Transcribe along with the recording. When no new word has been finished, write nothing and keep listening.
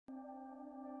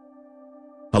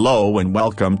Hello and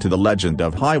welcome to the legend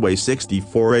of Highway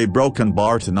 64, a broken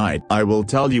bar. Tonight I will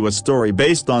tell you a story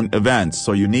based on events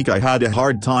so unique I had a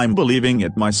hard time believing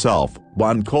it myself.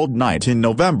 One cold night in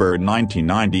November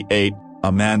 1998,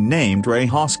 a man named Ray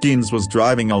Hoskins was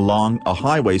driving along a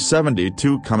Highway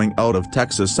 72 coming out of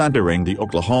Texas entering the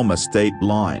Oklahoma state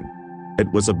line.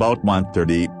 It was about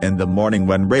 1:30 in the morning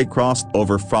when Ray crossed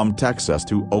over from Texas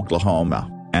to Oklahoma,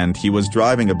 and he was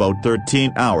driving about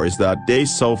 13 hours that day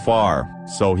so far,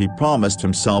 so he promised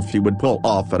himself he would pull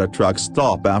off at a truck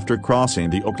stop after crossing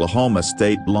the Oklahoma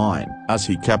state line. As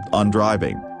he kept on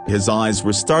driving, his eyes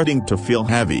were starting to feel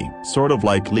heavy, sort of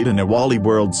like lead in a Wally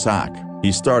World sack.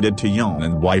 He started to yawn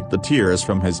and wipe the tears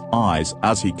from his eyes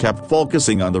as he kept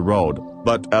focusing on the road,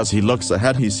 but as he looks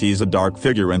ahead he sees a dark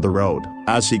figure in the road.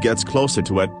 As he gets closer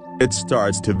to it, it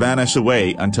starts to vanish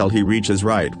away until he reaches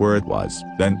right where it was.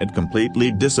 Then it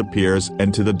completely disappears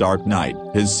into the dark night.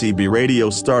 His CB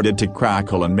radio started to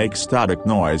crackle and make static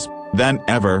noise. Then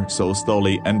ever so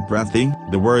slowly and breathy,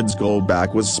 the words "go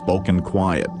back" was spoken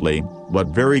quietly, but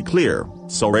very clear.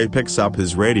 So Ray picks up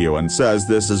his radio and says,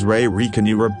 "This is Ray. Can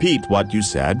you repeat what you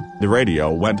said?" The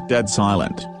radio went dead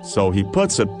silent, so he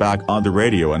puts it back on the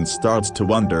radio and starts to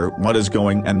wonder what is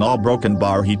going on. All broken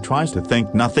bar. He tries to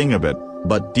think nothing of it,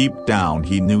 but deep down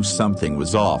he knew something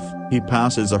was off. He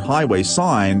passes a highway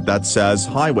sign that says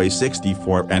Highway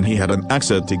 64 and he had an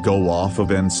exit to go off of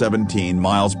in 17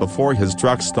 miles before his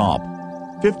truck stopped.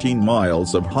 15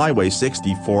 miles of Highway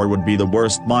 64 would be the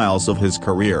worst miles of his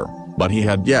career, but he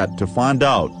had yet to find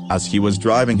out. As he was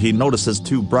driving he notices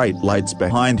two bright lights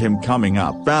behind him coming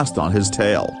up fast on his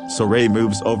tail, so Ray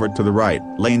moves over to the right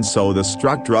lane so the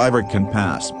truck driver can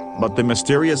pass, but the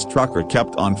mysterious trucker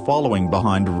kept on following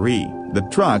behind Ray. The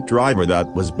truck driver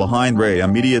that was behind Ray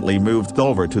immediately moved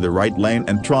over to the right lane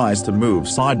and tries to move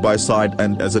side by side,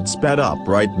 and as it sped up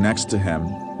right next to him,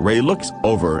 Ray looks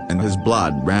over and his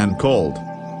blood ran cold.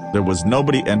 There was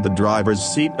nobody in the driver's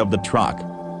seat of the truck.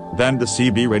 Then the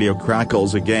CB radio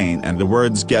crackles again and the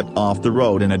words "get off the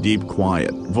road" in a deep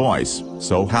quiet voice.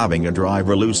 So having a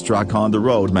driverless truck on the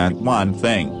road meant one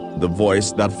thing: the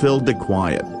voice that filled the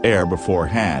quiet air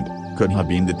beforehand could have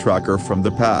been the trucker from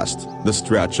the past. The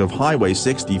stretch of Highway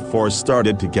 64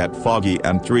 started to get foggy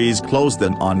and trees closed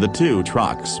in on the two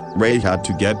trucks. Ray had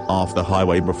to get off the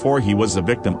highway before he was a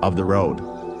victim of the road.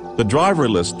 The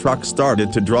driverless truck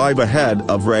started to drive ahead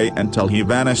of Ray until he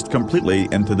vanished completely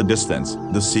into the distance.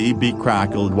 The CB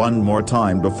crackled one more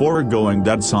time before going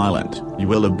dead silent. "You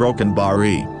will have broken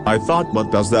Barry." I thought,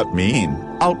 what does that mean?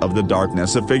 Out of the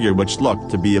darkness a figure which looked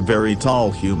to be a very tall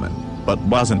human, but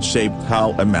wasn't shaped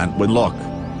how a man would look.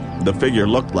 The figure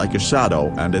looked like a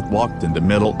shadow and it walked in the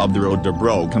middle of the road, the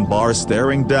broken bar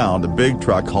staring down the big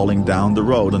truck hauling down the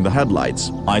road and the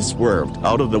headlights. I swerved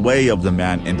out of the way of the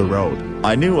man in the road.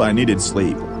 I knew I needed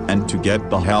sleep, and to get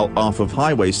the hell off of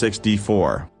Highway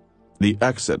 64. The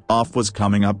exit off was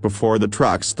coming up before the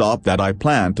truck stop that I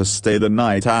planned to stay the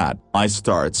night at. I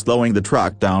start slowing the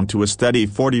truck down to a steady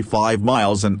 45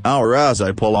 miles an hour as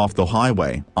I pull off the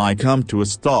highway. I come to a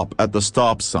stop at the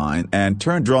stop sign and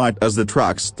turned right as the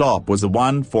truck stop was a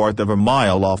 1/4 of a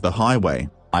mile off the highway.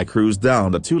 I cruised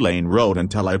down the 2-lane road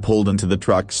until I pulled into the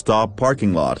truck stop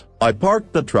parking lot. I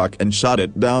parked the truck and shut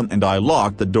it down, and I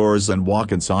locked the doors and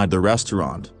walked inside the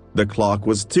restaurant. The clock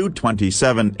was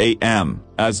 2:27 a.m.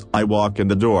 As I walked in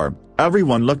the door,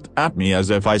 everyone looked at me as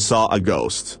if I saw a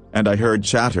ghost, and I heard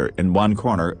chatter in one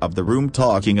corner of the room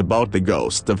talking about the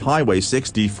ghost of Highway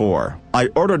 64. I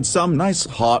ordered some nice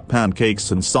hot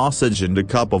pancakes and sausage and a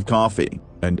cup of coffee,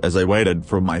 and as I waited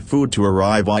for my food to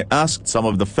arrive I asked some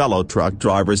of the fellow truck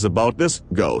drivers about this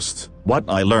ghost. What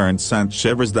I learned sent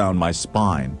shivers down my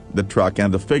spine. The truck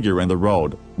and the figure in the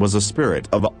road was a spirit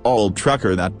of an old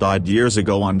trucker that died years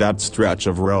ago on that stretch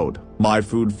of road. My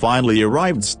food finally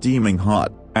arrived steaming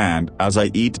hot, and as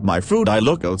I eat my food I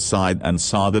look outside and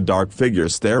saw the dark figure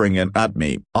staring in at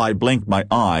me. I blinked my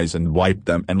eyes and wiped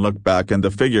them and looked back and the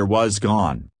figure was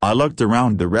gone. I looked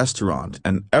around the restaurant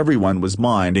and everyone was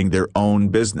minding their own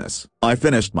business. I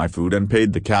finished my food and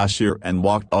paid the cashier and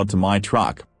walked out to my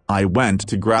truck. I went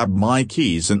to grab my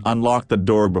keys and unlock the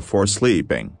door before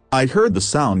sleeping. I heard the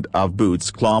sound of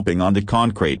boots clomping on the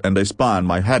concrete and I spun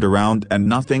my head around and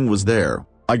nothing was there.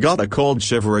 I got a cold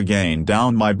shiver again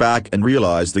down my back and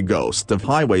realized the ghost of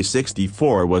Highway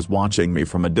 64 was watching me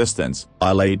from a distance.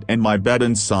 I laid in my bed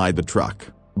inside the truck,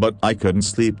 but I couldn't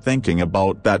sleep thinking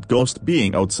about that ghost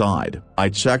being outside. I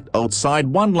checked outside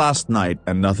one last night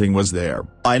and nothing was there.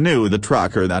 I knew the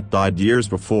trucker that died years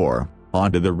before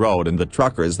onto the road and the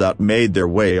truckers that made their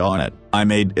way on it. I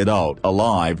made it out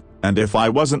alive, And if I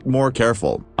wasn't more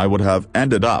careful, I would have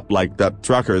ended up like that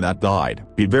trucker that died.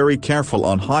 Be very careful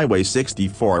on Highway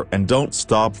 64 and don't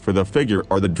stop for the figure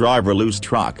or the driverless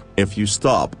truck. If you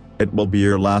stop, it will be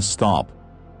your last stop.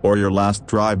 Or your last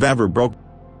drive ever, bro.